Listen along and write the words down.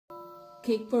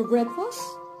Cake for breakfast?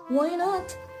 Why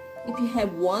not? If you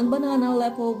have one banana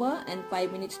left over and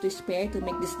 5 minutes to spare to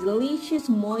make this delicious,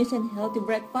 moist and healthy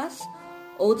breakfast,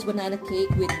 oats banana cake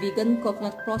with vegan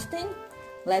coconut frosting,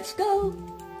 let's go!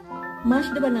 Mash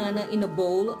the banana in a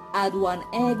bowl, add 1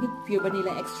 egg, pure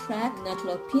vanilla extract,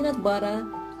 natural peanut butter,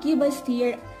 give a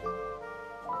stir.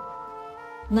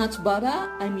 Nuts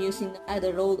butter, I'm using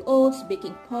either rolled oats,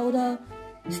 baking powder.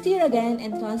 Stir again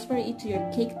and transfer it to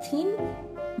your cake tin.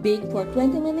 Bake for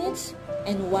 20 minutes.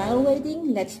 And while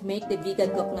waiting, let's make the vegan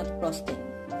coconut frosting.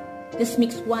 Just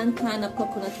mix 1 can of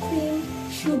coconut cream,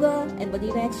 sugar, and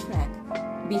vanilla extract.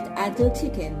 Beat until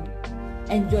thicken.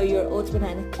 Enjoy your oats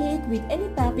banana cake with any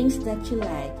toppings that you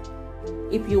like.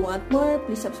 If you want more,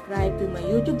 please subscribe to my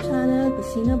YouTube channel,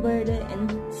 Kusina Verde, and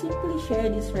simply share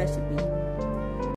this recipe.